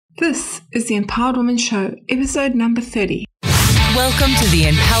This is the Empowered Woman Show, episode number 30. Welcome to the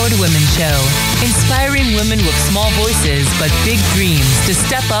Empowered Women Show, inspiring women with small voices but big dreams to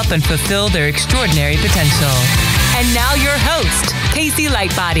step up and fulfill their extraordinary potential. And now your host, Casey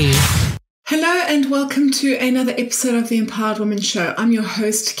Lightbody. Hello and welcome to another episode of the Empowered Woman Show. I'm your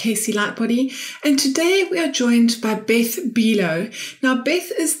host, Casey Lightbody, and today we are joined by BETH BUELOW. Now,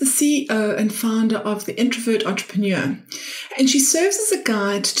 Beth is the CEO and founder of the Introvert Entrepreneur, and she serves as a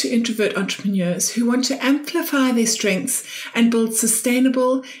guide to introvert entrepreneurs who want to amplify their strengths and build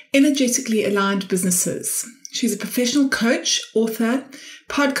sustainable, energetically aligned businesses. She's a professional coach, author,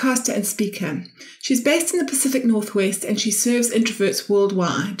 podcaster, and speaker. She's based in the Pacific Northwest and she serves introverts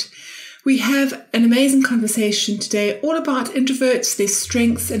worldwide. We have an amazing conversation today all about introverts, their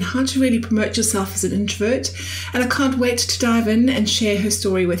strengths, and how to really promote yourself as an introvert. And I can't wait to dive in and share her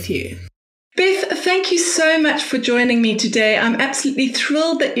story with you. Beth, thank you so much for joining me today. I'm absolutely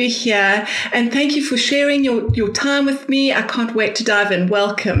thrilled that you're here, and thank you for sharing your time with me. I can't wait to dive in.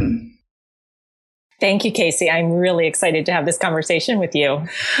 Welcome. Thank you, Casey. I'm really excited to have this conversation with you.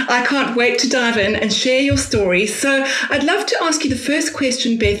 I can't wait to dive in and share your story. So I'd love to ask you the first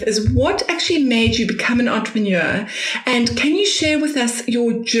question, Beth, is what actually made you become an entrepreneur? And can you share with us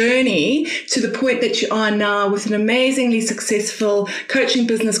your journey to the point that you are now with an amazingly successful coaching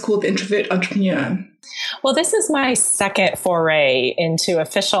business called the Introvert Entrepreneur? Well, this is my second foray into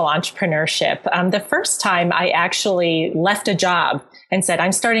official entrepreneurship. The first time I actually left a job and said,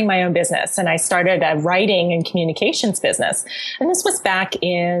 I'm starting my own business. And I started a writing and communications business. And this was back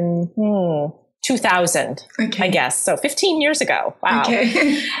in 2000, I guess. So 15 years ago. Wow.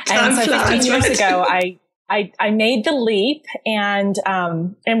 Okay. And so 15 years ago, I made the leap and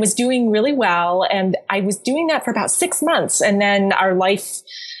was doing really well. And I was doing that for about 6 months. And then our life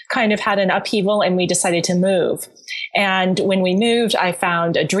kind of had an upheaval and we decided to move. And when we moved, I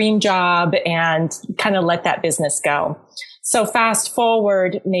found a dream job and kind of let that business go. So fast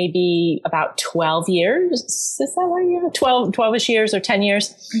forward maybe about 12 years. Is that right? 12-ish years or 10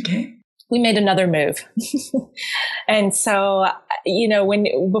 years. Okay. We made another move. And so,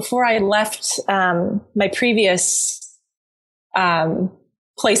 before I left my previous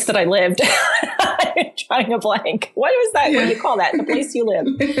place that I lived, I'm drawing a blank. What was that? Yeah. What do you call that? The place you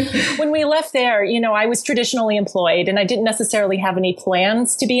live. When we left there, I was traditionally employed and I didn't necessarily have any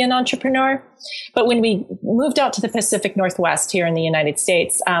plans to be an entrepreneur. But when we moved out to the Pacific Northwest here in the United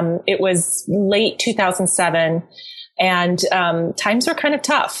States, it was late 2007. And times were kind of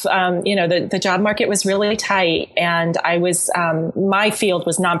tough. The job market was really tight, and I was my field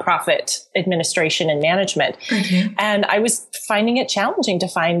was nonprofit administration and management, and I was finding it challenging to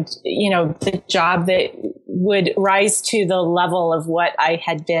find the job that would rise to the level of what I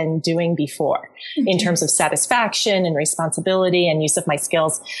had been doing before in terms of satisfaction and responsibility and use of my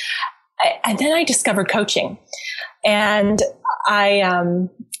skills. And then I discovered coaching, and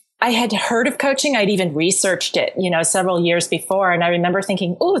I had heard of coaching. I'd even researched it, several years before. And I remember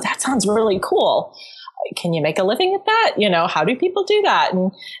thinking, oh, that sounds really cool. Can you make a living at that? How do people do that?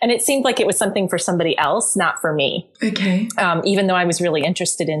 And it seemed like it was something for somebody else, not for me. Okay. Even though I was really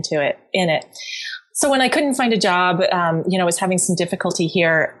interested in it. So when I couldn't find a job, I was having some difficulty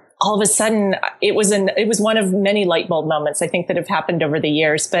here. All of a sudden, it was one of many light bulb moments I think that have happened over the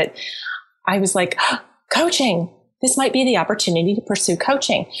years. But I was like, coaching. This might be the opportunity to pursue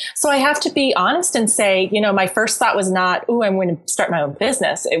coaching. So I have to be honest and say, my first thought was not, I'm going to start my own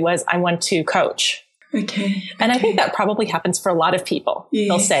business. It was, I want to coach. Okay. And I think that probably happens for a lot of people. Yes.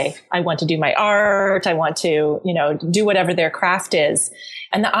 They'll say, I want to do my art. I want to, do whatever their craft is.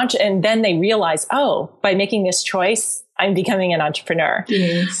 And then they realize, by making this choice, I'm becoming an entrepreneur.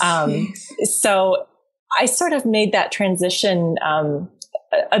 Yes. So I sort of made that transition,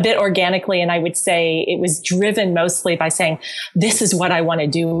 a bit organically. And I would say it was driven mostly by saying, this is what I want to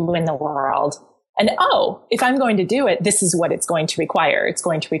do in the world. And, if I'm going to do it, this is what it's going to require. It's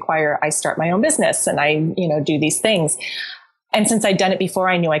going to require I start my own business and I, do these things. And since I'd done it before,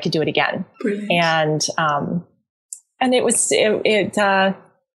 I knew I could do it again. Brilliant. And it was,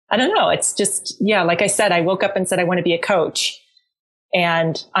 I don't know. It's just, like I said, I woke up and said, I want to be a coach.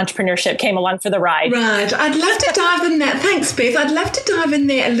 And entrepreneurship came along for the ride. Right. I'd love to dive in there. Thanks, Beth. I'd love to dive in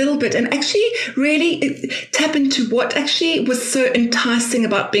there a little bit and actually really tap into what actually was so enticing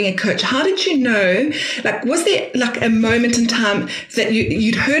about being a coach. How did you know, was there a moment in time that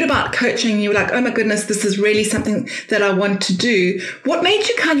you'd heard about coaching and you were like, oh my goodness, this is really something that I want to do? What made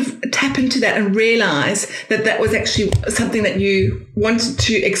you kind of tap into that and realize that was actually something that you wanted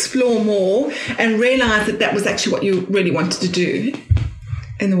to explore more and realize that was actually what you really wanted to do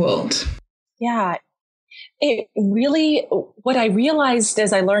in the world? Yeah. it really, what I realized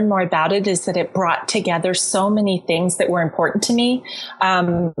as I learned more about it is that it brought together so many things that were important to me.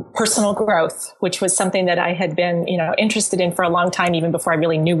 Personal growth, which was something that I had been, interested in for a long time, even before I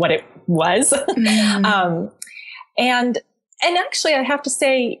really knew what it was. And actually I have to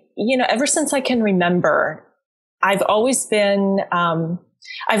say, ever since I can remember, I've always been,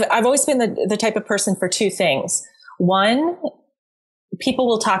 I've always been the type of person for two things. One, people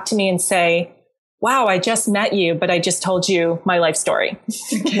will talk to me and say, wow, I just met you, but I just told you my life story.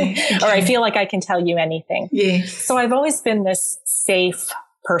 Okay. Or I feel like I can tell you anything. Yes. So I've always been this safe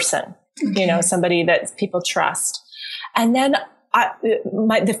person, somebody that people trust. And then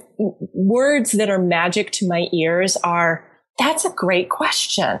the words that are magic to my ears are, that's a great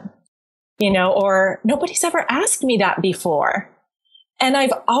question, or nobody's ever asked me that before. And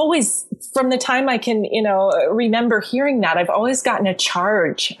I've always, from the time I can, remember hearing that, I've always gotten a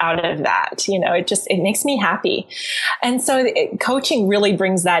charge out of that. It makes me happy. And so coaching really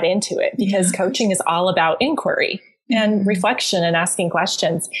brings that into it, because coaching is all about inquiry and reflection and asking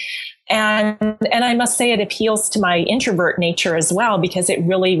questions. And I must say it appeals to my introvert nature as well, because it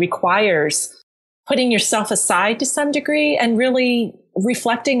really requires putting yourself aside to some degree and really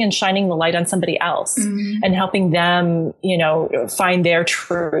reflecting and shining the light on somebody else and helping them, find their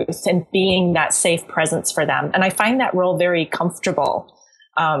truth and being that safe presence for them. And I find that role very comfortable.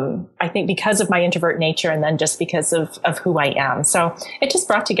 I think because of my introvert nature, and then just because of who I am. So it just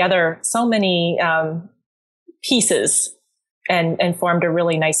brought together so many pieces and formed a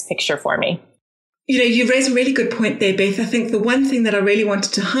really nice picture for me. You raised a really good point there, Beth. I think the one thing that I really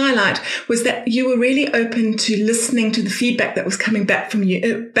wanted to highlight was that you were really open to listening to the feedback that was coming back from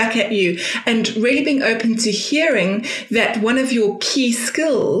you, back at you, and really being open to hearing that one of your key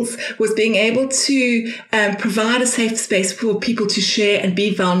skills was being able to provide a safe space for people to share and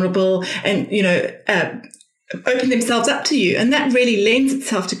be vulnerable and, open themselves up to you. And that really lends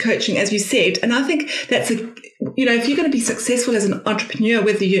itself to coaching, as you said. And I think that's if you're going to be successful as an entrepreneur,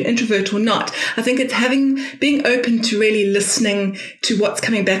 whether you're an introvert or not, I think it's being open to really listening to what's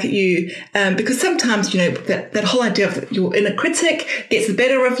coming back at you. Because sometimes, that whole idea of your inner critic gets the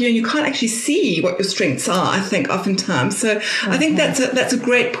better of you and you can't actually see what your strengths are, I think, oftentimes. So I think that's a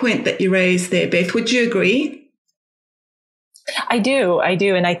great point that you raised there, Beth. Would you agree? I do.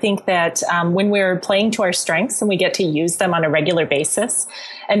 And I think that when we're playing to our strengths and we get to use them on a regular basis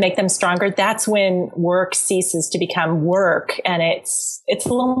and make them stronger, that's when work ceases to become work and it's a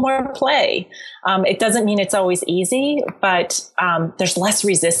little more play. It doesn't mean it's always easy, but there's less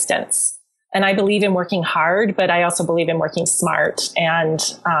resistance. And I believe in working hard, but I also believe in working smart. And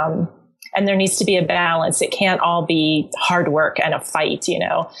there needs to be a balance. It can't all be hard work and a fight,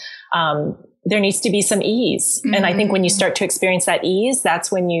 there needs to be some ease. And I think when you start to experience that ease,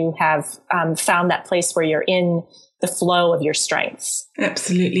 that's when you have found that place where you're in the flow of your strengths.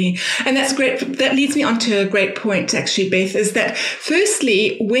 Absolutely. And that's great. That leads me on to a great point, actually, Beth, is that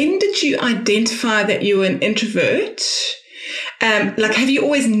firstly, when did you identify that you were an introvert? Have you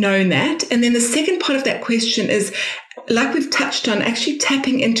always known that? And then the second part of that question is, like we've touched on, actually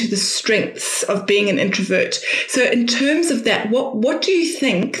tapping into the strengths of being an introvert. So in terms of that, what do you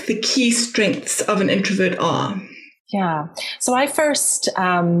think the key strengths of an introvert are? Yeah. So I first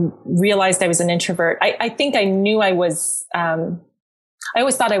realized I was an introvert. I think I knew I was, I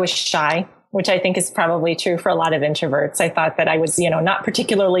always thought I was shy, which I think is probably true for a lot of introverts. I thought that I was, not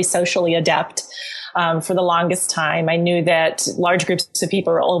particularly socially adept. For the longest time, I knew that large groups of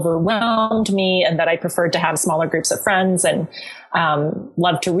people overwhelmed me and that I preferred to have smaller groups of friends and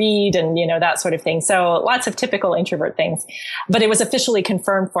loved to read and, that sort of thing. So lots of typical introvert things. But it was officially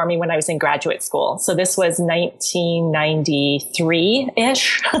confirmed for me when I was in graduate school. So this was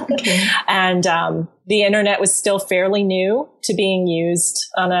 1993-ish. Okay. And the internet was still fairly new to being used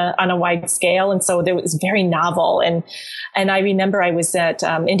on a wide scale. And so it was very novel. And I remember I was at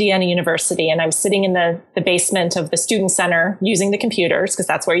Indiana University and I was sitting in the basement of the student center using the computers, because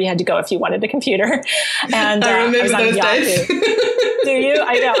that's where you had to go if you wanted a computer. And I remember those days. Do you?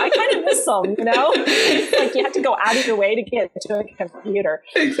 I know. I kind of miss them, It's like you have to go out of your way to get to a computer.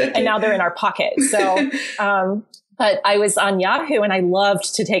 Exactly. And now they're in our pocket. So, but I was on Yahoo and I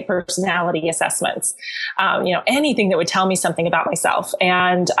loved to take personality assessments, anything that would tell me something about myself.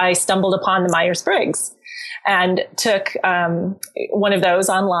 And I stumbled upon the Myers-Briggs and took one of those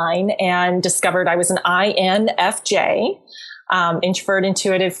online and discovered I was an INFJ, introvert,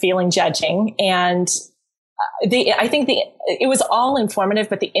 intuitive, feeling, judging. And I think it was all informative,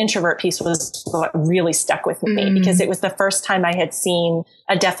 but the introvert piece was what really stuck with me because it was the first time I had seen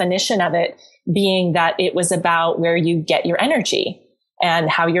a definition of it being that it was about where you get your energy. and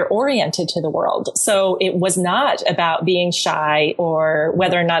how you're oriented to the world. So it was not about being shy or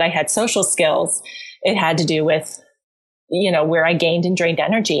whether or not I had social skills. It had to do with, where I gained and drained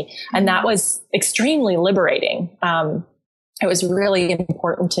energy. And that was extremely liberating. It was really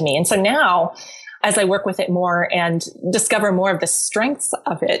important to me. And so now, as I work with it more and discover more of the strengths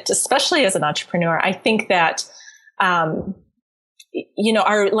of it, especially as an entrepreneur, I think that,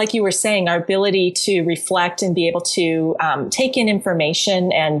 like you were saying, our ability to reflect and be able to take in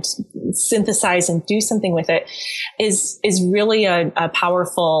information and synthesize and do something with it is really a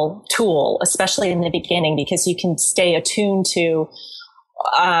powerful tool, especially in the beginning, because you can stay attuned to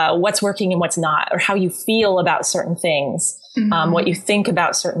what's working and what's not, or how you feel about certain things, what you think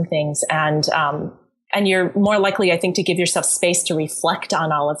about certain things. And you're more likely, I think, to give yourself space to reflect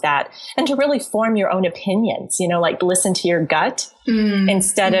on all of that and to really form your own opinions, like listen to your gut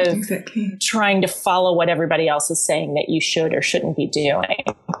instead of trying to follow what everybody else is saying that you should or shouldn't be doing.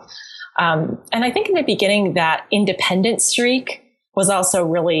 And I think in the beginning, that independent streak was also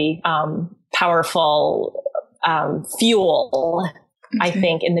really powerful fuel, I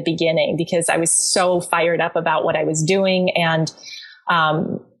think, in the beginning, because I was so fired up about what I was doing. And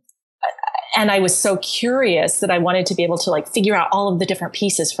I was so curious that I wanted to be able to figure out all of the different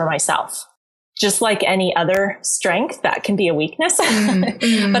pieces for myself. Just like any other strength, that can be a weakness.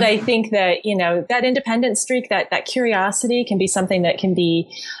 But I think that, that independent streak, that curiosity can be something that can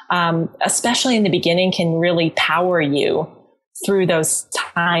be, especially in the beginning, can really power you through those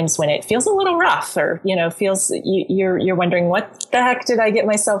times when it feels a little rough, or feels you're wondering, what the heck did I get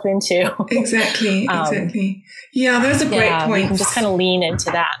myself into? Exactly. Yeah, that's a great point. You can just kind of lean into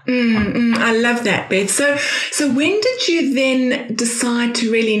that. I love that, Beth. So when did you then decide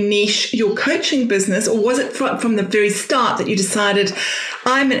to really niche your coaching business, or was it from the very start that you decided,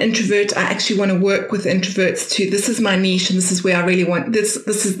 I'm an introvert, I actually want to work with introverts too. This is my niche, and this is where I really want these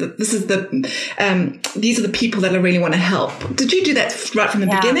are the people that I really want to help. Did you do that right from the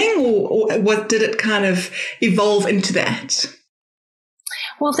beginning, or what did it kind of evolve into that?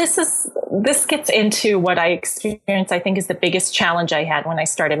 Well, this gets into what I experienced, I think, is the biggest challenge I had when I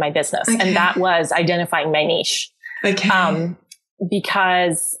started my business. Okay. And that was identifying my niche. Okay.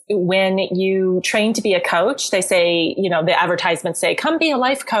 Because when you train to be a coach, they say, the advertisements say, come be a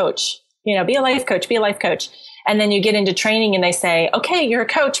life coach, be a life coach, be a life coach. And then you get into training and they say, okay, you're a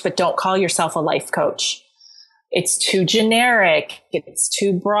coach, but don't call yourself a life coach. It's too generic. It's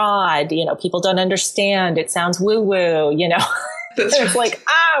too broad. People don't understand. It sounds woo woo, That's it's right.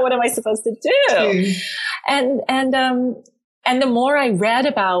 What am I supposed to do? And the more I read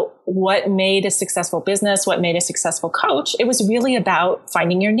about what made a successful business, what made a successful coach, it was really about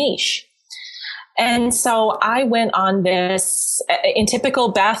finding your niche. And so I went on this, in typical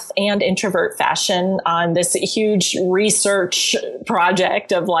Beth and introvert fashion, on this huge research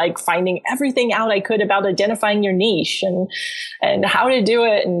project of finding everything out I could about identifying your niche and how to do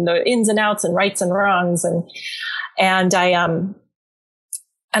it, and the ins and outs and rights and wrongs. And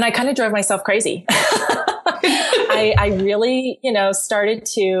I kind of drove myself crazy. I really, started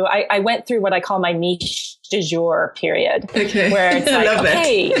to, I went through what I call my niche du jour period. Okay. Where it's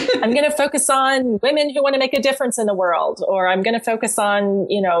okay, I'm going to focus on women who want to make a difference in the world, or I'm going to focus on,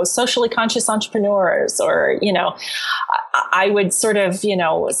 socially conscious entrepreneurs, or, I would sort of,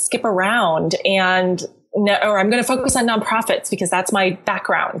 skip around or I'm going to focus on nonprofits because that's my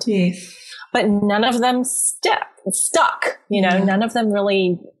background. Yes. But none of them stuck, none of them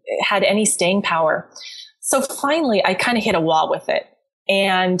really had any staying power. So finally, I kind of hit a wall with it.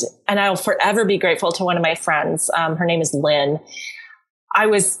 And I'll forever be grateful to one of my friends. Her name is Lynn. I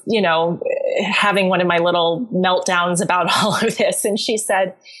was, having one of my little meltdowns about all of this. And she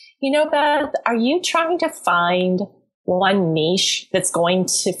said, Beth, are you trying to find one niche that's going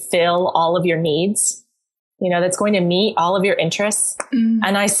to fill all of your needs? That's going to meet all of your interests.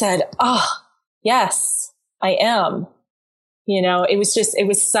 And I said, oh, yes, I am. It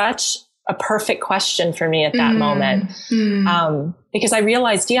was such a perfect question for me at that moment. Because I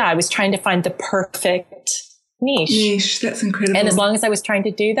realized, I was trying to find the perfect niche. That's incredible. And as long as I was trying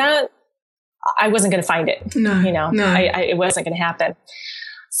to do that, I wasn't going to find it. No. It wasn't going to happen.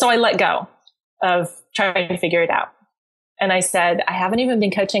 So I let go of trying to figure it out. And I said, I haven't even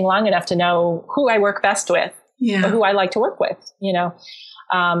been coaching long enough to know who I work best with, or who I like to work with,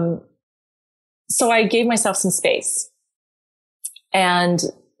 So I gave myself some space and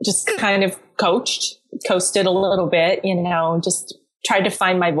just kind of coasted a little bit, just tried to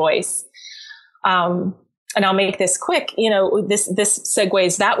find my voice. And I'll make this quick, this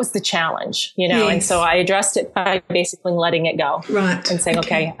segues, that was the challenge, yes. And so I addressed it by basically letting it go. Right. And saying,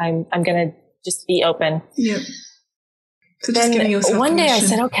 okay I'm going to just be open. Yep. So just giving yourself one day permission. I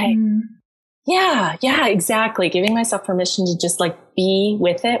said, okay, yeah, exactly. Giving myself permission to just like be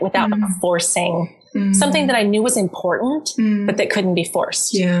with it without forcing something that I knew was important, but that couldn't be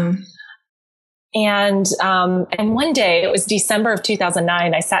forced. Yeah. And one day, it was December of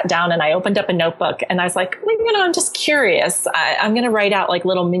 2009, I sat down and I opened up a notebook and I was like, well, I'm just curious. I'm going to write out like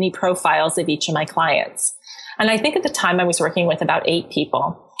little mini profiles of each of my clients. And I think at the time I was working with about 8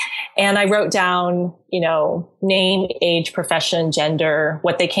 people. And I wrote down, name, age, profession, gender,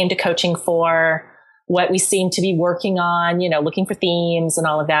 what they came to coaching for, what we seemed to be working on, looking for themes and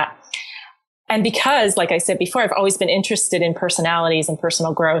all of that. And because, like I said before, I've always been interested in personalities and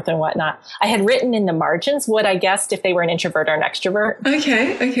personal growth and whatnot, I had written in the margins what I guessed if they were an introvert or an extrovert.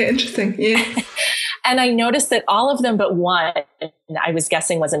 Okay, interesting. Yeah. And I noticed that all of them but one I was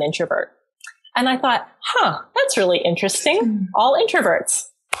guessing was an introvert. And I thought, that's really interesting. All introverts.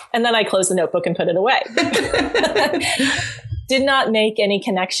 And then I closed the notebook and put it away. Did not make any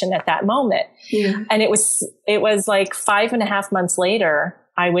connection at that moment. Yeah. And it was like 5.5 months later,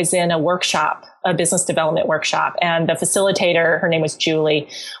 I was in a workshop, a business development workshop, and the facilitator, her name was Julie,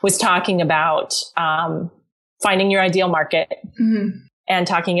 was talking about finding your ideal market and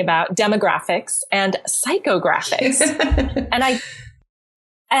talking about demographics and psychographics.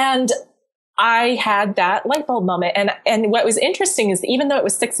 and I had that light bulb moment. And what was interesting is even though it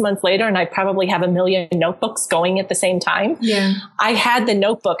was 6 months later and I probably have 1 million notebooks going at the same time, I had the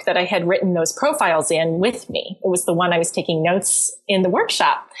notebook that I had written those profiles in with me. It was the one I was taking notes in the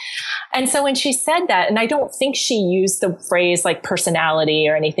workshop. And so when she said that, and I don't think she used the phrase like personality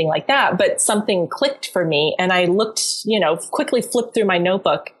or anything like that, but something clicked for me. And I looked, quickly flipped through my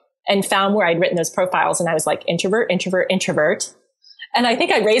notebook and found where I'd written those profiles. And I was like, introvert, introvert, introvert. And I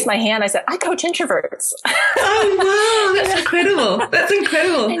think I raised my hand. I said, I coach introverts. Oh, wow. That's incredible. That's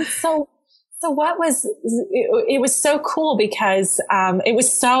incredible. And so it was so cool because, it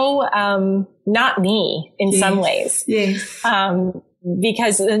was so, not me in some ways. Yes.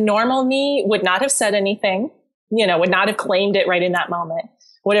 Because the normal me would not have said anything, would not have claimed it right in that moment,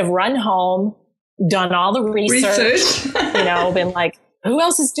 would have run home, done all the research. Been like, who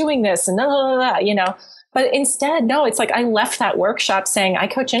else is doing this? And But instead, no, it's like I left that workshop saying I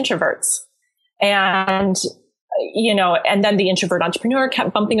coach introverts. And, and then the introvert entrepreneur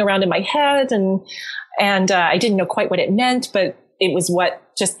kept bumping around in my head and I didn't know quite what it meant, but it was what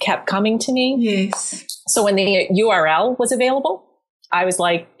just kept coming to me. Yes. So when the URL was available, I was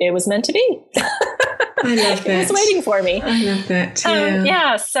like, it was meant to be. I love that. It was waiting for me. I love that.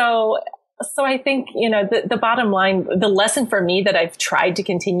 Yeah. So I think, the bottom line, the lesson for me that I've tried to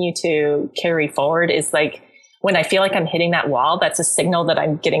continue to carry forward is like, when I feel like I'm hitting that wall, that's a signal that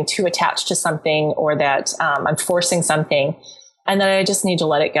I'm getting too attached to something or that I'm forcing something and that I just need to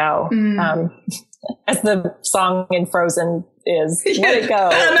let it go. As the song in Frozen is, let it go.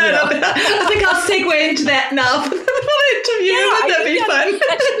 I think I'll segue into that now for the interview. That'd be fun.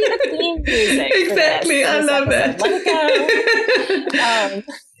 That should be the theme music. Exactly. I love that. Let it go.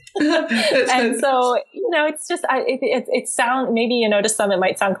 And so, it's just, it sounds, maybe, to some it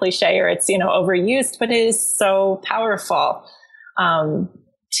might sound cliche or it's, overused, but it is so powerful,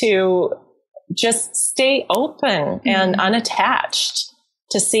 to just stay open and unattached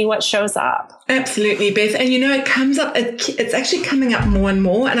to see what shows up. Absolutely, Beth. And it comes up, it's actually coming up more and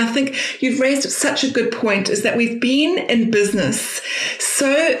more. And I think you've raised such a good point is that we've been in business. So,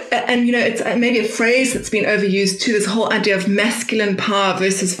 and it's maybe a phrase that's been overused too, this whole idea of masculine power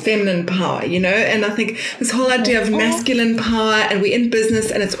versus feminine power, and I think this whole idea of masculine power and we're in business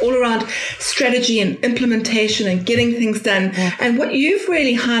and it's all around strategy and implementation and getting things done. And what you've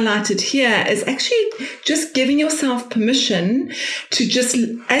really highlighted here is actually just giving yourself permission to just,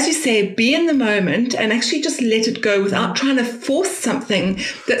 as you say, be in the moment and actually just let it go without trying to force something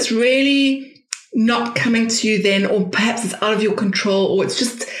that's really not coming to you then, or perhaps it's out of your control, or it's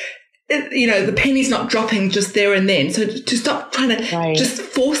just, the penny's not dropping just there and then. So to stop trying to just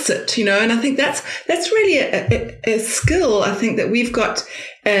force it, and I think that's really a skill I think that we've got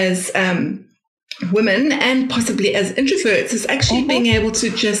as women and possibly as introverts is actually being able to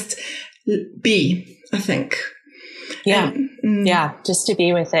just be, I think. Yeah. Yeah. Just to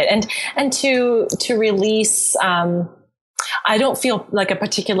be with it and to release, I don't feel like a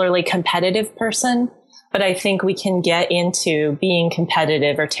particularly competitive person, but I think we can get into being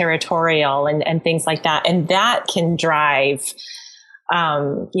competitive or territorial and things like that. And that can drive,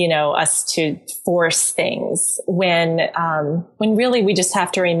 us to force things when really we just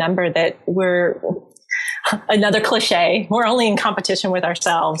have to remember that we're another cliche. We're only in competition with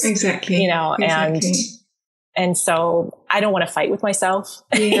ourselves. Exactly. And And so I don't want to fight with myself.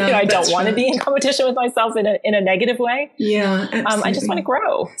 Yeah, I don't want to be in competition with myself in a negative way. Yeah, absolutely. I just want to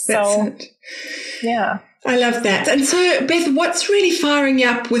grow. Yeah. I love that. And so, Beth, what's really firing you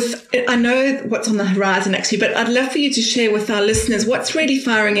up with, I know what's on the horizon actually, but I'd love for you to share with our listeners, what's really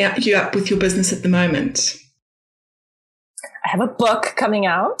firing you up with your business at the moment? I have a book coming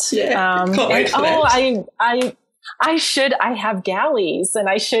out. Yeah, can't wait for that. I have galleys and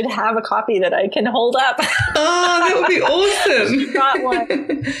I should have a copy that I can hold up. Oh, that would be awesome. Got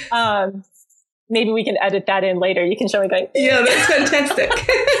one. Maybe we can edit that in later. You can show me going. Yeah, that's fantastic.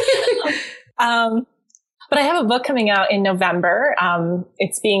 But I have a book coming out in November.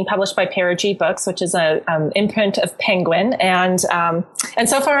 It's being published by Perigee Books, which is a imprint of Penguin. And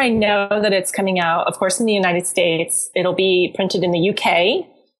so far I know that it's coming out, of course, in the United States. It'll be printed in the UK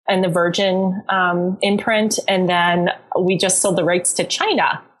and the Virgin imprint. And then we just sold the rights to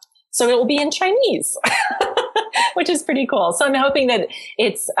China. So it will be in Chinese, which is pretty cool. So I'm hoping that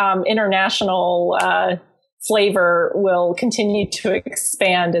its international flavor will continue to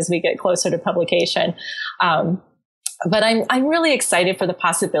expand as we get closer to publication. But I'm really excited for the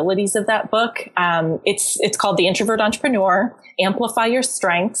possibilities of that book. It's called The Introvert Entrepreneur: Amplify Your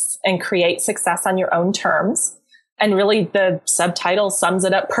Strengths and Create Success on Your Own Terms. And really the subtitle sums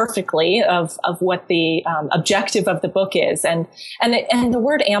it up perfectly of what the objective of the book is. And the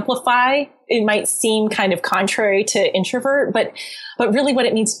word amplify, it might seem kind of contrary to introvert, but really what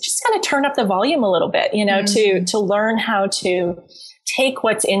it means is just kind of turn up the volume a little bit, to learn how to take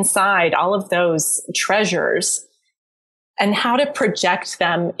what's inside, all of those treasures, and how to project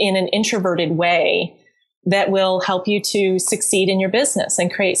them in an introverted way that will help you to succeed in your business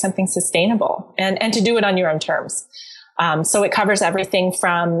and create something sustainable and to do it on your own terms. So it covers everything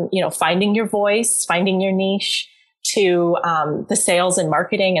from, finding your voice, finding your niche, to the sales and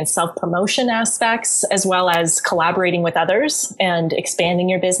marketing and self-promotion aspects, as well as collaborating with others and expanding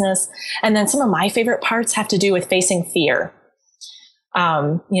your business. And then some of my favorite parts have to do with facing fear.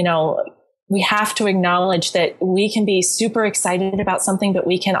 We have to acknowledge that we can be super excited about something, but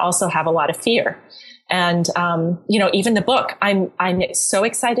we can also have a lot of fear. And, even the book, I'm so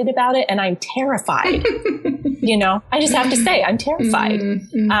excited about it and I'm terrified. I just have to say I'm terrified.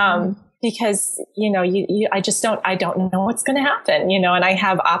 Because, I don't know what's going to happen, and I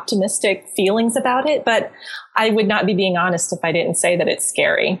have optimistic feelings about it, but I would not be being honest if I didn't say that it's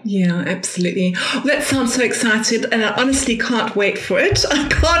scary. Yeah, absolutely. Well, that sounds so excited, and I honestly can't wait for it. I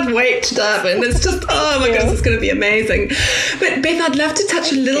can't wait to dive in. It's just, oh my goodness, it's going to be amazing. But Beth, I'd love to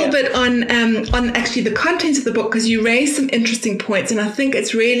touch a little bit on actually the contents of the book, because you raised some interesting points, and I think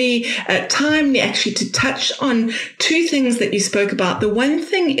it's really timely actually to touch on two things that you spoke about. The one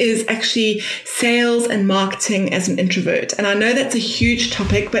thing is actually sales and marketing as an introvert, and I know that's a huge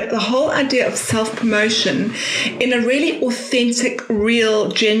topic, but the whole idea of self-promotion in a really authentic, real,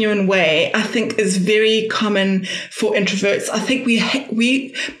 genuine way, I think is very common for introverts. I think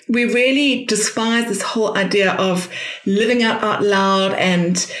we really despise this whole idea of living out loud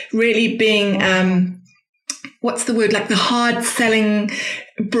and really being, what's the word, like the hard selling,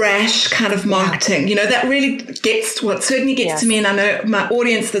 brash kind of marketing. That really it certainly gets to me, and I know my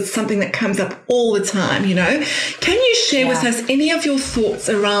audience, that's something that comes up all the time. Can you share with us any of your thoughts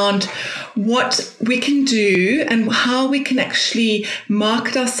around what we can do and how we can actually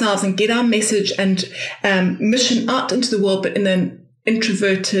market ourselves and get our message and mission out into the world, but in an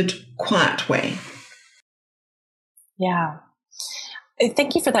introverted, quiet way? Yeah.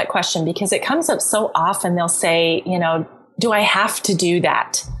 Thank you for that question, because it comes up so often. They'll say, do I have to do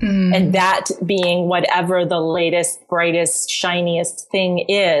that? And that being whatever the latest, brightest, shiniest thing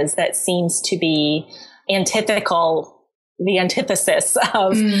is that seems to be the antithesis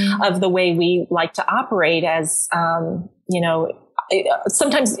of the way we like to operate as,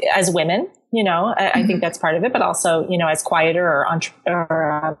 sometimes as women, I think that's part of it, but also, as quieter or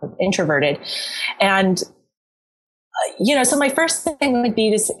introverted. And, so my first thing would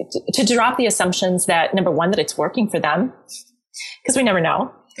be to drop the assumptions that, number one, that it's working for them, because we never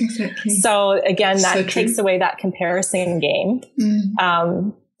know. Exactly. So again, that takes away that comparison game.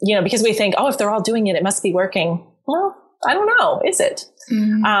 Because we think, if they're all doing it, it must be working. Well, I don't know. Is it?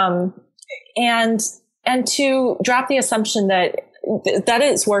 And to drop the assumption that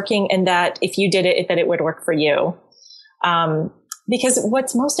it's working, and that if you did it, that it would work for you. Because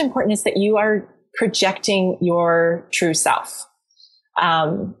what's most important is that you are projecting your true self.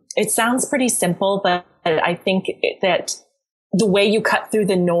 It sounds pretty simple, but I think that the way you cut through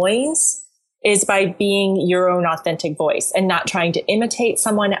the noise is by being your own authentic voice and not trying to imitate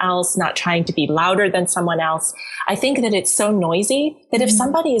someone else, not trying to be louder than someone else. I think that it's so noisy that if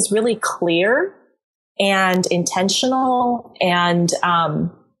somebody is really clear and intentional and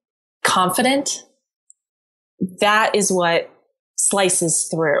confident, that is what slices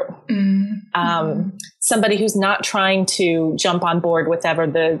through. Somebody who's not trying to jump on board with whatever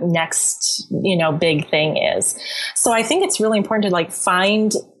the next, big thing is. So I think it's really important to like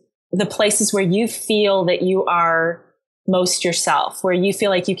find the places where you feel that you are most yourself, where you feel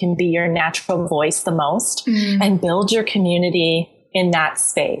like you can be your natural voice the most, and build your community in that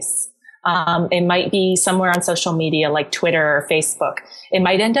space. It might be somewhere on social media like Twitter or Facebook. It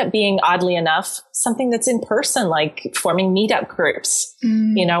might end up being, oddly enough, something that's in person, like forming meetup groups,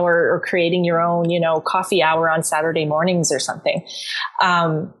 or creating your own, coffee hour on Saturday mornings or something.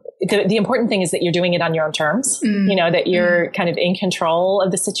 The important thing is that you're doing it on your own terms, that you're kind of in control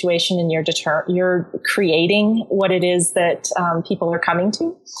of the situation and you're creating what it is that people are coming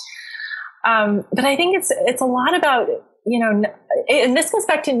to. But I think it's a lot about, and this goes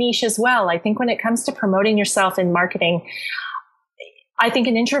back to niche as well. I think when it comes to promoting yourself in marketing, I think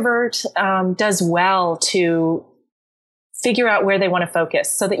an introvert does well to figure out where they want to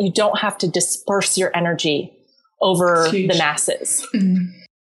focus so that you don't have to disperse your energy over the masses.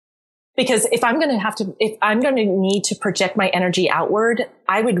 Because if I'm going to need to project my energy outward,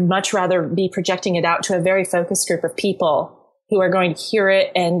 I would much rather be projecting it out to a very focused group of people who are going to hear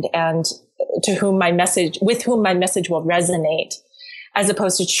it and with whom my message will resonate, as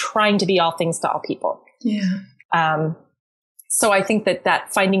opposed to trying to be all things to all people. Yeah. So I think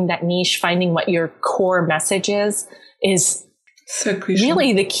that finding that niche, finding what your core message is so crucial.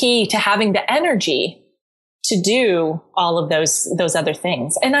 Really the key to having the energy to do all of those other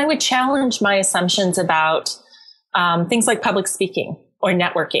things. And I would challenge my assumptions about things like public speaking or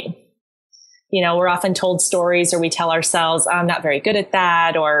networking. We're often told stories, or we tell ourselves, I'm not very good at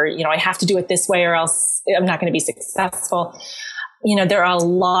that, or, I have to do it this way or else I'm not going to be successful. There are a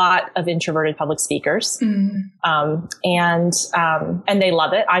lot of introverted public speakers, and they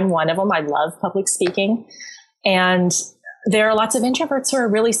love it. I'm one of them. I love public speaking. And there are lots of introverts who are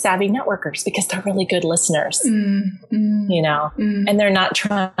really savvy networkers because they're really good listeners, and they're not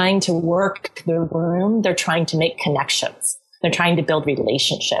trying to work the room. They're trying to make connections. They're trying to build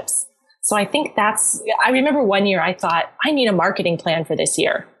relationships. So I think I remember one year I thought, I need a marketing plan for this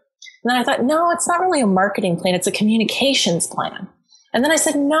year. And then I thought, no, it's not really a marketing plan. It's a communications plan. And then I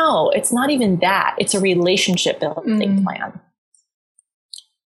said, no, it's not even that. It's a relationship building plan.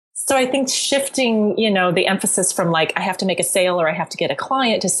 So I think shifting, the emphasis from like, I have to make a sale or I have to get a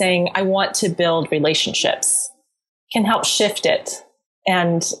client to saying, I want to build relationships can help shift it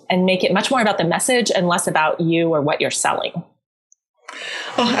and make it much more about the message and less about you or what you're selling.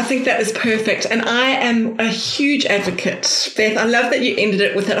 Oh, I think that is perfect. And I am a huge advocate, Beth. I love that you ended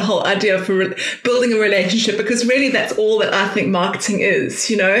it with that whole idea of building a relationship, because really that's all that I think marketing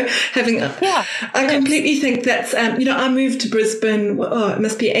is, I completely think that's, I moved to Brisbane, it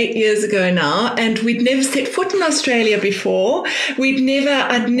must be 8 years ago now, and we'd never set foot in Australia before. I'd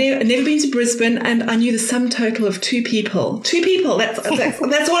never been to Brisbane, and I knew the sum total of two people. That's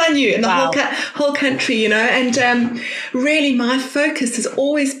all I knew in the whole country, and really my focus has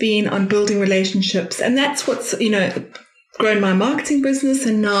always been on building relationships, and that's what's grown my marketing business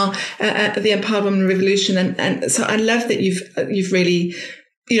and now the Empowered Women Revolution, and so I love that you've really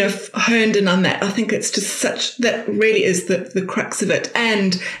honed in on that. I think it's just that really is the crux of it,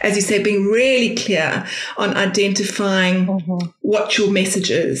 and as you say, being really clear on identifying what your message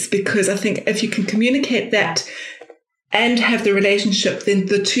is, because I think if you can communicate that and have the relationship, then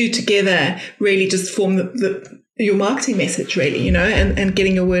the two together really just form your marketing message, really, and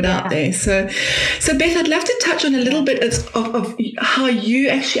getting your word out there. So Beth, I'd love to touch on a little bit of how you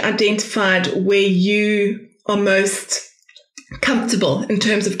actually identified where you are most comfortable in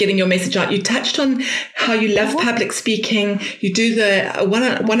terms of getting your message out. You touched on how you love public speaking. You do the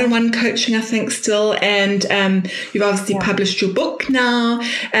one-on-one coaching, I think, still, and you've obviously published your book now.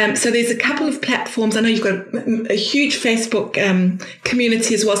 So there's a couple of platforms. I know you've got a huge Facebook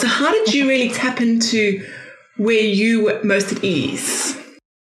community as well. So how did you really tap into where you were most at ease?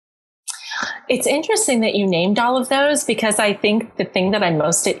 It's interesting that you named all of those, because I think the thing that I'm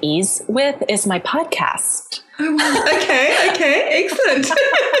most at ease with is my podcast. Oh, wow. Okay, excellent.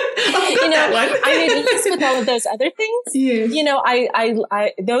 I'm at ease with all of those other things. Yes.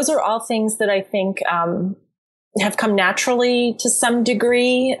 I those are all things that I think have come naturally to some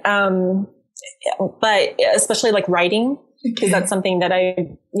degree, but especially like writing. Because that's something that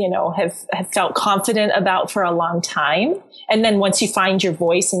I, have felt confident about for a long time. And then once you find your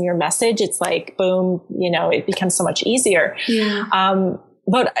voice and your message, it's like, boom, it becomes so much easier. Yeah.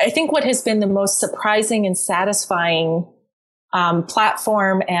 But I think what has been the most surprising and satisfying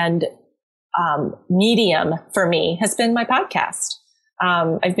platform and medium for me has been my podcast.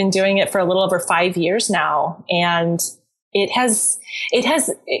 I've been doing it for a little over 5 years now, and it has,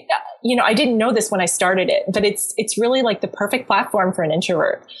 you know, I didn't know this when I started it, but it's really like the perfect platform for an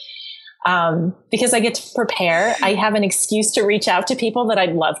introvert. Because I get to prepare. I have an excuse to reach out to people that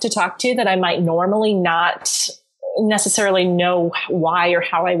I'd love to talk to that I might normally not necessarily know why or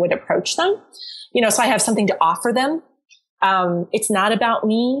how I would approach them. You know, so I have something to offer them. It's not about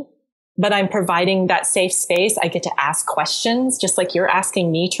me, but I'm providing that safe space. I get to ask questions, just like you're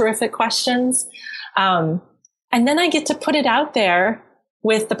asking me terrific questions. And then I get to put it out there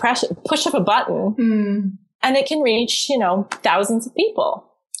with the push of a button, and it can reach, you know, thousands of people.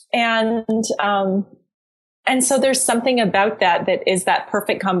 And so there's something about that is that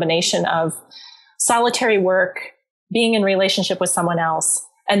perfect combination of solitary work, being in relationship with someone else,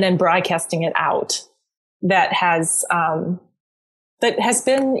 and then broadcasting it out. That has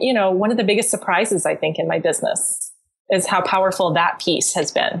been, you know, one of the biggest surprises, I think, in my business, is how powerful that piece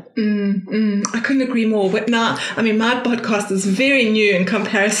has been. I couldn't agree more. But now, I mean, my podcast is very new in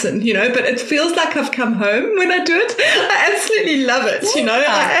comparison, you know, but it feels like I've come home when I do it. I absolutely love it, you know.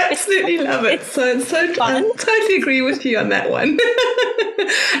 I absolutely love it. So I totally agree with you on that one.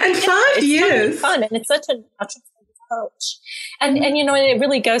 And 5 years. It's fun, and it's such a natural approach. And, you know, it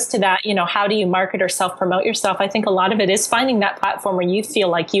really goes to that, you know, how do you market or self-promote yourself? I think a lot of it is finding that platform where you feel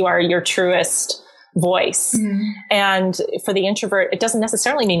like you are your truest voice. And for the introvert, it doesn't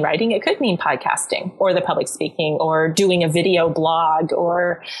necessarily mean writing. It could mean podcasting or the public speaking or doing a video blog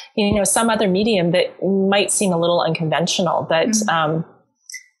or, you know, some other medium that might seem a little unconventional, but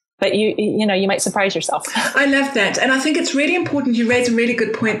you know, you might surprise yourself. I love that. And I think it's really important. You raise a really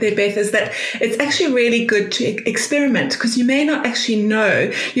good point there, Beth, is that it's actually really good to experiment, because you may not actually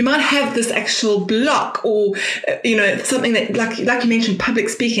know. You might have this actual block or, you know, something that, like you mentioned, public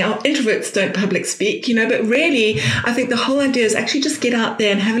speaking. Our introverts don't public speak, you know, but really, I think the whole idea is actually just get out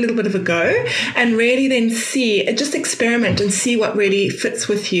there and have a little bit of a go and really then just experiment and see what really fits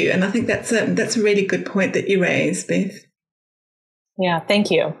with you. And I think that's a really good point that you raise, Beth. Yeah, thank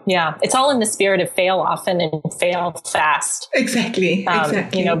you. Yeah, it's all in the spirit of fail often and fail fast. Exactly.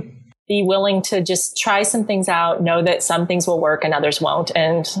 You know, be willing to just try some things out, know that some things will work and others won't,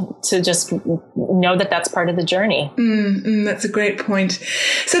 and to just know that that's part of the journey. That's a great point.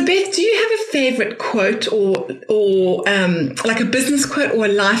 So, Beth, do you have a favorite quote or like a business quote or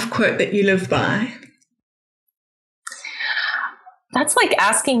a life quote that you live by? That's like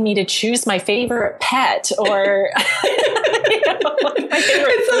asking me to choose my favorite pet or you know, my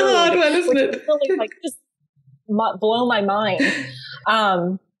favorite It's food, a hard one, isn't it? Really, like, just blow my mind.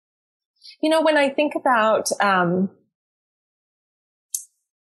 You know, when I think about,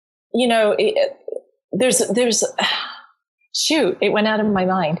 you know, there's shoot, it went out of my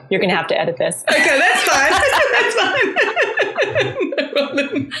mind. You're going to have to edit this. Okay, that's fine. That's fine. No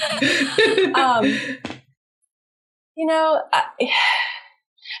problem. You know,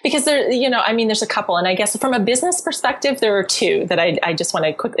 because there, you know, I mean, there's a couple, and I guess from a business perspective, there are two that I just want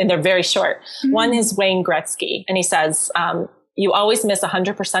to quick, and they're very short. One is Wayne Gretzky, and he says, you always miss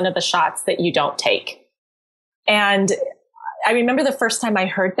 100% of the shots that you don't take. And I remember the first time I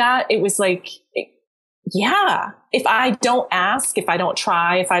heard that, it was like, yeah, if I don't ask, if I don't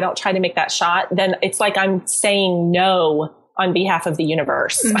try to make that shot, then it's like I'm saying no on behalf of the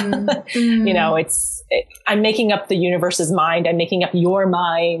universe. You know, I'm making up the universe's mind. I'm making up your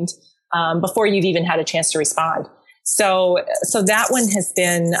mind before you've even had a chance to respond. So that one has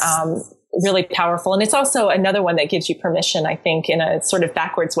been really powerful. And it's also another one that gives you permission, I think, in a sort of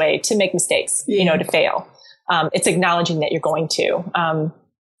backwards way to make mistakes, you know, to fail. It's acknowledging that you're going to.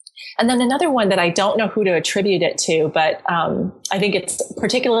 And then another one that I don't know who to attribute it to, but I think it's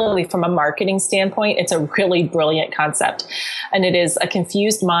particularly from a marketing standpoint, it's a really brilliant concept. And it is, a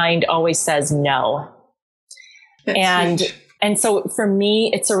confused mind always says no. And so for me,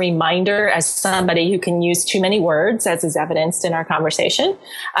 it's a reminder, as somebody who can use too many words, as is evidenced in our conversation,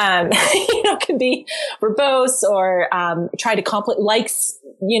 you know, can be verbose or try to complicated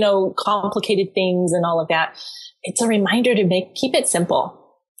things and all of that. It's a reminder to keep it simple.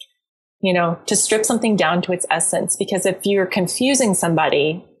 You know, to strip something down to its essence, because if you're confusing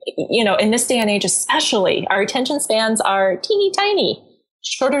somebody, you know, in this day and age, especially, our attention spans are teeny tiny,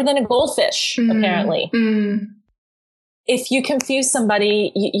 shorter than a goldfish, apparently. If you confuse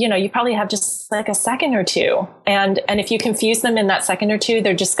somebody, you know, you probably have just like a second or two. And if you confuse them in that second or two,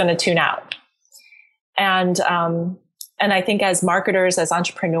 they're just going to tune out. And I think as marketers, as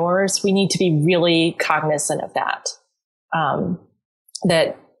entrepreneurs, we need to be really cognizant of that,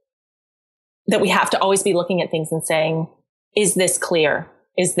 that we have to always be looking at things and saying, is this clear?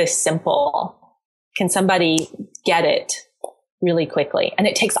 is this simple? Can somebody get it really quickly? And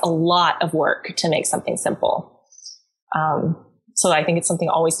it takes a lot of work to make something simple. So I think it's something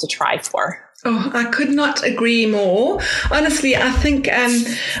always to try for. Oh, I could not agree more. Honestly, I think, I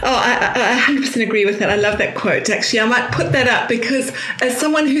 100% agree with that. I love that quote. Actually, I might put that up because as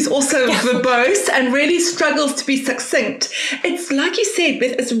someone who's also verbose and really struggles to be succinct, it's like you said,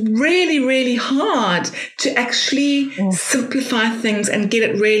 Beth, it's really, really hard to actually simplify things and get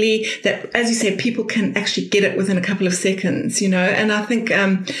it really that, as you said, people can actually get it within a couple of seconds, you know, and I think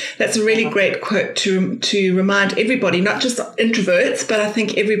that's a really great quote to remind everybody, not just introverts, but I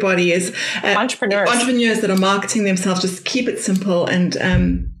think everybody is entrepreneurs that are marketing themselves. Just keep it simple. And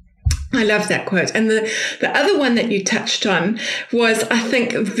I love that quote. And the other one that you touched on was, I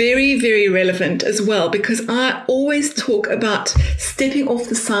think, very, very relevant as well, because I always talk about stepping off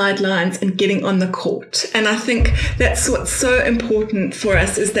the sidelines and getting on the court. And I think that's what's so important for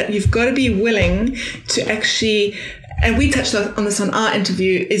us, is that you've got to be willing to actually, and we touched on this on our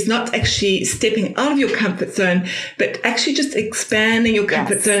interview, is not actually stepping out of your comfort zone, but actually just expanding your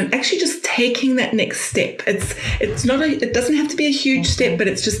comfort zone, actually just taking that next step. It's not it doesn't have to be a huge step, but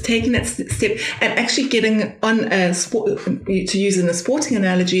it's just taking that step and actually getting on a sport, to use in a sporting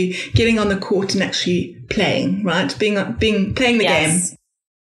analogy, getting on the court and actually playing, right? Playing the game.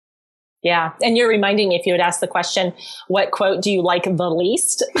 Yeah. And you're reminding me, if you had asked the question, what quote do you like the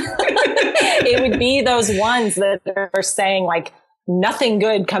least? It would be those ones that are saying like, nothing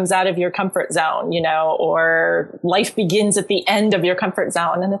good comes out of your comfort zone, you know, or life begins at the end of your comfort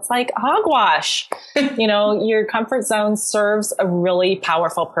zone. And it's like hogwash. You know, your comfort zone serves a really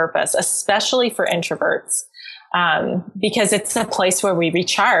powerful purpose, especially for introverts. Because it's a place where we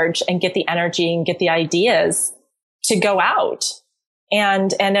recharge and get the energy and get the ideas to go out.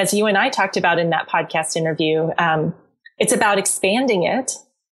 And as you and I talked about in that podcast interview, it's about expanding it.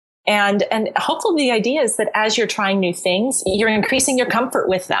 And hopefully the idea is that as you're trying new things, you're increasing your comfort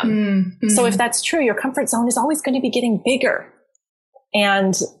with them. Mm-hmm. So if that's true, your comfort zone is always going to be getting bigger.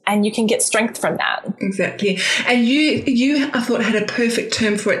 And you can get strength from that. Exactly. And you, I thought, had a perfect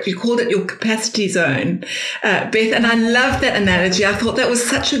term for it. You called it your capacity zone, Beth. And I love that analogy. I thought that was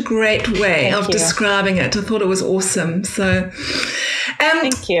such a great way of describing it. I thought it was awesome. So,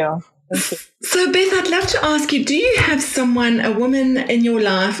 thank you. So, Beth, I'd love to ask you, do you have someone, a woman in your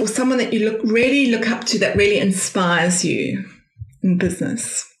life or someone that you really look up to that really inspires you in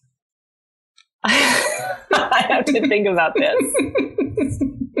business? I have to think about this.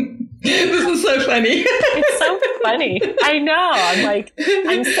 This is so funny. It's so funny. I know.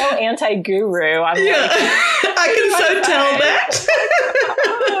 I'm so anti-guru. I'm I can so tell that.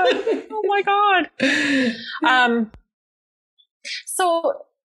 Oh my God. So,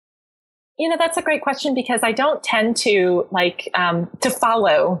 you know, that's a great question because I don't tend to to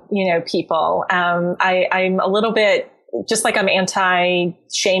follow, people. I'm a little bit, just like I'm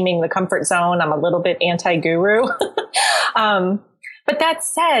anti-shaming the comfort zone, I'm a little bit anti-guru. But that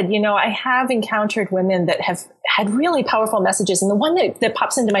said, I have encountered women that have had really powerful messages. And the one that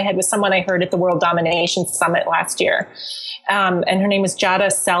pops into my head was someone I heard at the World Domination Summit last year. And her name was Jada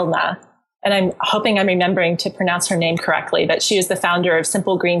Selna. And I'm hoping I'm remembering to pronounce her name correctly, but she is the founder of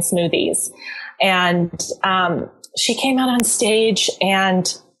Simple Green Smoothies. And she came out on stage,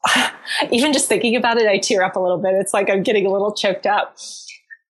 and even just thinking about it, I tear up a little bit. It's like I'm getting a little choked up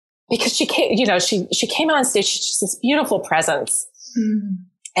because she came, she came out on stage. She's just this beautiful presence. Mm.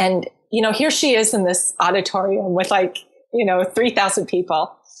 And, here she is in this auditorium with 3,000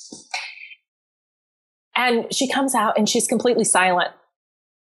 people. And she comes out and she's completely silent.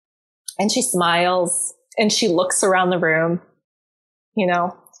 And she smiles and she looks around the room,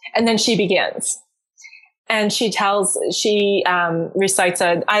 and then she begins. And she recites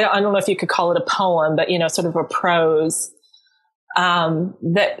I don't know if you could call it a poem, but, sort of a prose,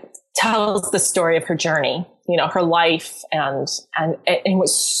 that tells the story of her journey, her life, and it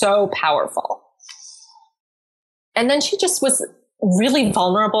was so powerful. And then she just was really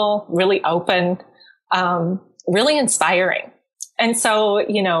vulnerable, really open, really inspiring. And so,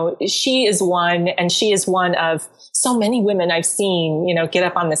 she is one of so many women I've seen, get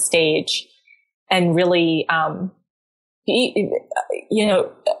up on the stage and really,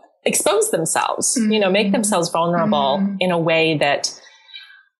 expose themselves, mm-hmm. Make themselves vulnerable mm-hmm. in a way that,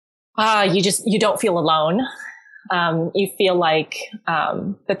 you don't feel alone. You feel like,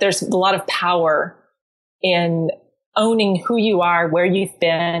 that there's a lot of power in owning who you are, where you've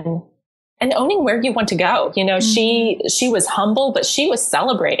been, and owning where you want to go. She was humble, but she was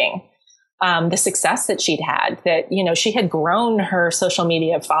celebrating, the success that she'd had, that, she had grown her social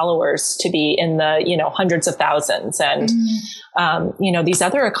media followers to be in the, hundreds of thousands and, these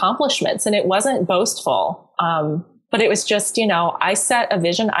other accomplishments. And it wasn't boastful. But it was just, I set a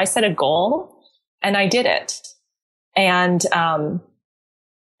vision, I set a goal, and I did it. And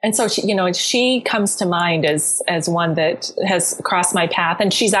so she comes to mind as one that has crossed my path.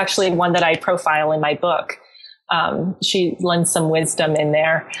 And she's actually one that I profile in my book. She lends some wisdom in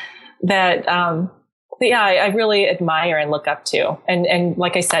there that, I really admire and look up to. And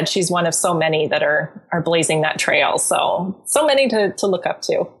like I said, she's one of so many that are blazing that trail. So many to look up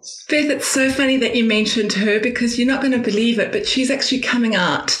to. Beth, it's so funny that you mentioned her, because you're not going to believe it, but she's actually coming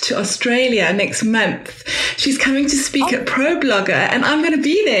out to Australia next month. She's coming to speak at ProBlogger, and I'm going to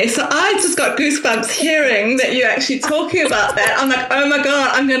be there. So I just got goosebumps hearing that you're actually talking about that. I'm like, oh my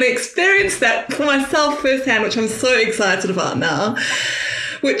God, I'm going to experience that for myself firsthand, which I'm so excited about now.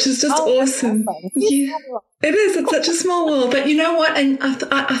 Which is just awesome. Yeah, it is. It's such a small world. But you know what? And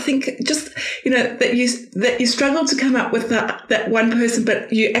I think just, that you struggled to come up with that one person,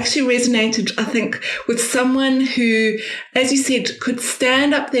 but you actually resonated, I think, with someone who, as you said, could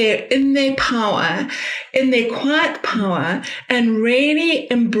stand up there in their power, in their quiet power, and really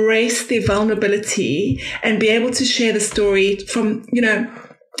embrace their vulnerability and be able to share the story from,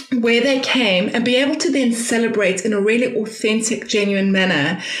 where they came, and be able to then celebrate in a really authentic, genuine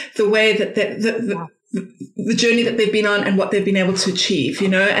manner the way that the journey that they've been on and what they've been able to achieve,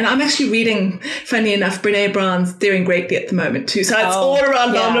 And I'm actually reading, funny enough, Brene Brown's Daring Greatly at the moment too. So it's all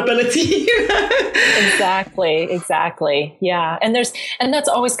around vulnerability. Exactly. Yeah. And that's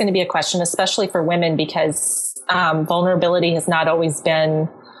always going to be a question, especially for women, because vulnerability has not always been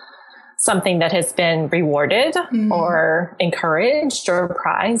something that has been rewarded or encouraged or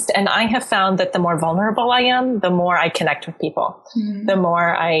prized. And I have found that the more vulnerable I am, the more I connect with people, the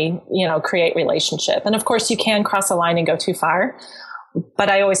more I, create relationship. And of course you can cross a line and go too far, but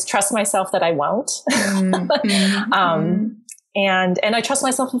I always trust myself that I won't. And I trust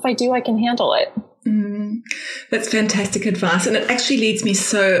myself, if I do, I can handle it. That's fantastic advice. And it actually leads me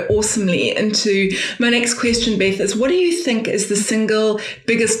so awesomely into my next question, Beth, is what do you think is the single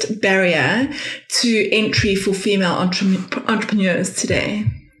biggest barrier to entry for female entrepreneurs today?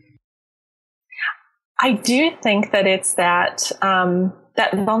 I do think that it's that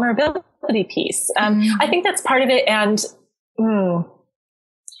vulnerability piece. I think that's part of it. And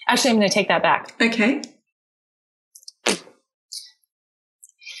actually, I'm going to take that back. Okay.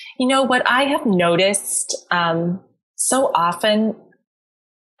 What I have noticed so often,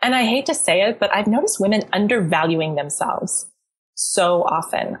 and I hate to say it, but I've noticed women undervaluing themselves so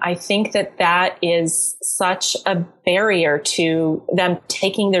often. I think that is such a barrier to them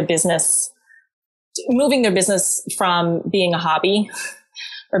taking their business, moving their business from being a hobby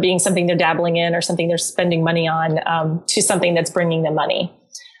or being something they're dabbling in or something they're spending money on to something that's bringing them money.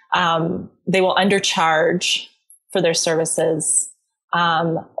 They will undercharge for their services.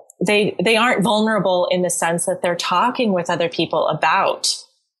 They aren't vulnerable in the sense that they're talking with other people about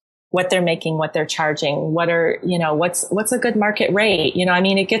what they're making, what they're charging, what's a good market rate. You're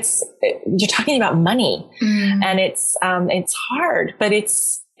talking about money and it's hard, but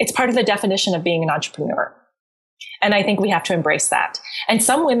it's part of the definition of being an entrepreneur. And I think we have to embrace that. And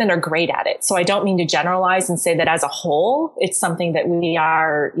some women are great at it. So I don't mean to generalize and say that as a whole, it's something that we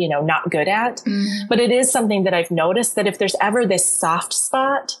are, not good at, but it is something that I've noticed that if there's ever this soft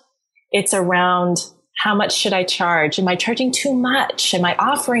spot, it's around how much should I charge? Am I charging too much? Am I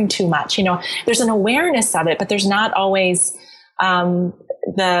offering too much? There's an awareness of it, but there's not always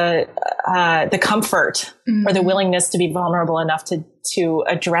the comfort or the willingness to be vulnerable enough to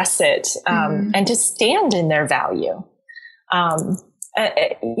address it and to stand in their value. I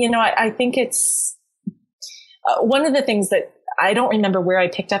think it's one of the things that I don't remember where I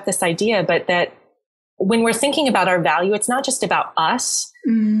picked up this idea, but that when we're thinking about our value, it's not just about us.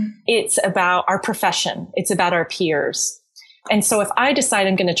 It's about our profession. It's about our peers. And so if I decide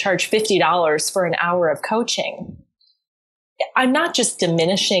I'm going to charge $50 for an hour of coaching, I'm not just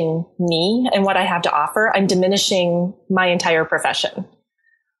diminishing me and what I have to offer. I'm diminishing my entire profession.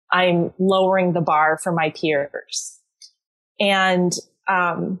 I'm lowering the bar for my peers. And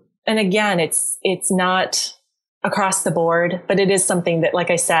again, it's not across the board, but it is something that, like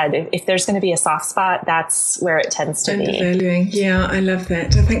I said, if there's going to be a soft spot, that's where it tends to be. Undervaluing. Yeah, I love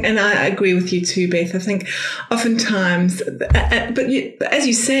that. I think, and I agree with you too, Beth. I think oftentimes, but as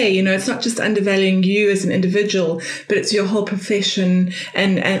you say, it's not just undervaluing you as an individual, but it's your whole profession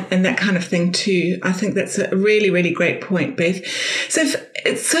and that kind of thing too. I think that's a really, really great point, Beth.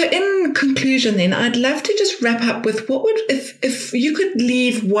 So in conclusion then, I'd love to just wrap up with if you could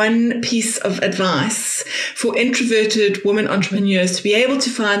leave one piece of advice for introverted women entrepreneurs to be able to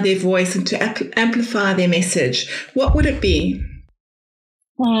find their voice and to amplify their message, what would it be?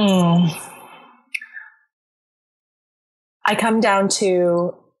 I come down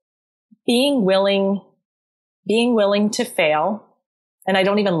to being willing to fail. And I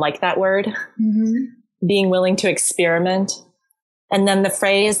don't even like that word. Mm-hmm. Being willing to experiment. And then the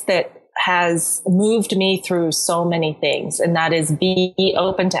phrase that has moved me through so many things, and that is be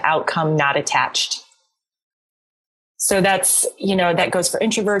open to outcome, not attached. So that's, that goes for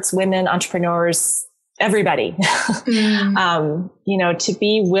introverts, women, entrepreneurs, everybody. To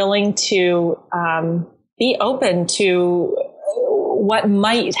be willing to be open to what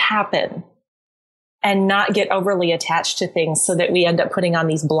might happen and not get overly attached to things so that we end up putting on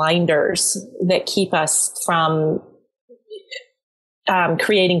these blinders that keep us from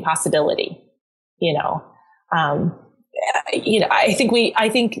creating possibility, I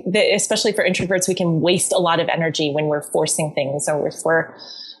think that especially for introverts, we can waste a lot of energy when we're forcing things, or if we're,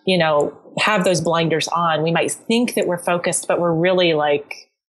 have those blinders on. We might think that we're focused, but we're really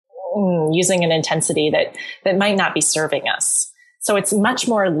using an intensity that might not be serving us. So it's much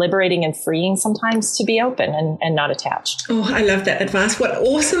more liberating and freeing sometimes to be open and not attached. Oh, I love that advice. What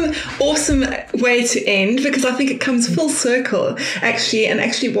awesome way to end, because I think it comes full circle, actually. And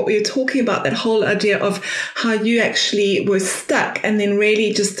actually what we were talking about, that whole idea of how you actually were stuck and then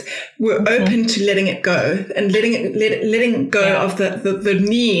really just were open to letting it go and letting go of the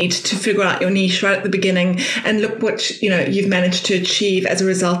need to figure out your niche right at the beginning. And look what, you've managed to achieve as a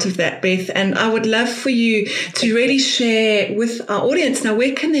result of that, Beth. And I would love for you to really share with our audience now,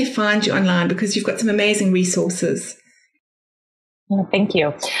 where can they find you online? Because you've got some amazing resources. Thank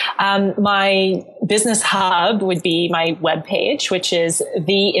you. My business hub would be my webpage, which is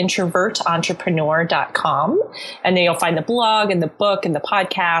theintrovertentrepreneur.com. And there you'll find the blog and the book and the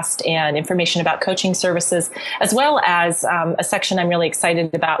podcast and information about coaching services, as well as a section I'm really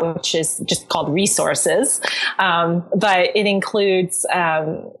excited about, which is just called resources. But it includes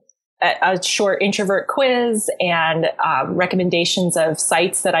a short introvert quiz and recommendations of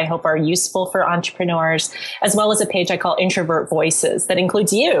sites that I hope are useful for entrepreneurs, as well as a page I call Introvert Voices that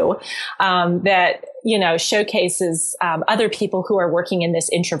includes you, that, showcases other people who are working in this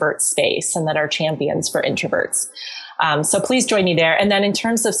introvert space and that are champions for introverts. So please join me there. And then in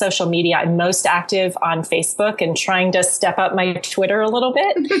terms of social media, I'm most active on Facebook and trying to step up my Twitter a little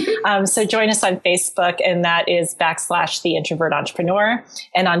bit. So join us on Facebook, and that is /the introvert entrepreneur.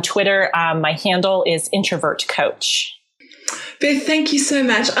 And on Twitter, my handle is introvert coach. Beth, thank you so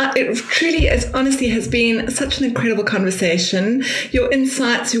much. It truly, honestly, has been such an incredible conversation. Your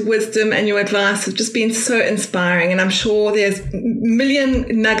insights, your wisdom, and your advice have just been so inspiring. And I'm sure there's a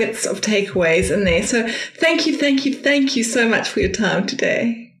million nuggets of takeaways in there. So thank you so much for your time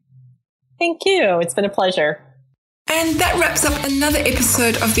today. Thank you. It's been a pleasure. And that wraps up another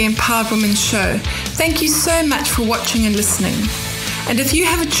episode of the Empowered Women Show. Thank you so much for watching and listening. And if you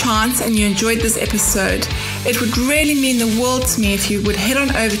have a chance and you enjoyed this episode, it would really mean the world to me if you would head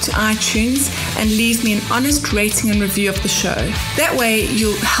on over to iTunes and leave me an honest rating and review of the show. That way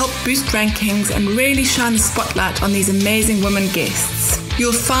you'll help boost rankings and really shine the spotlight on these amazing women guests.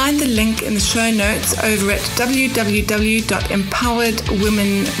 You'll find the link in the show notes over at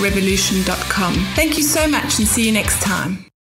www.empoweredwomenrevolution.com. Thank you so much, and see you next time.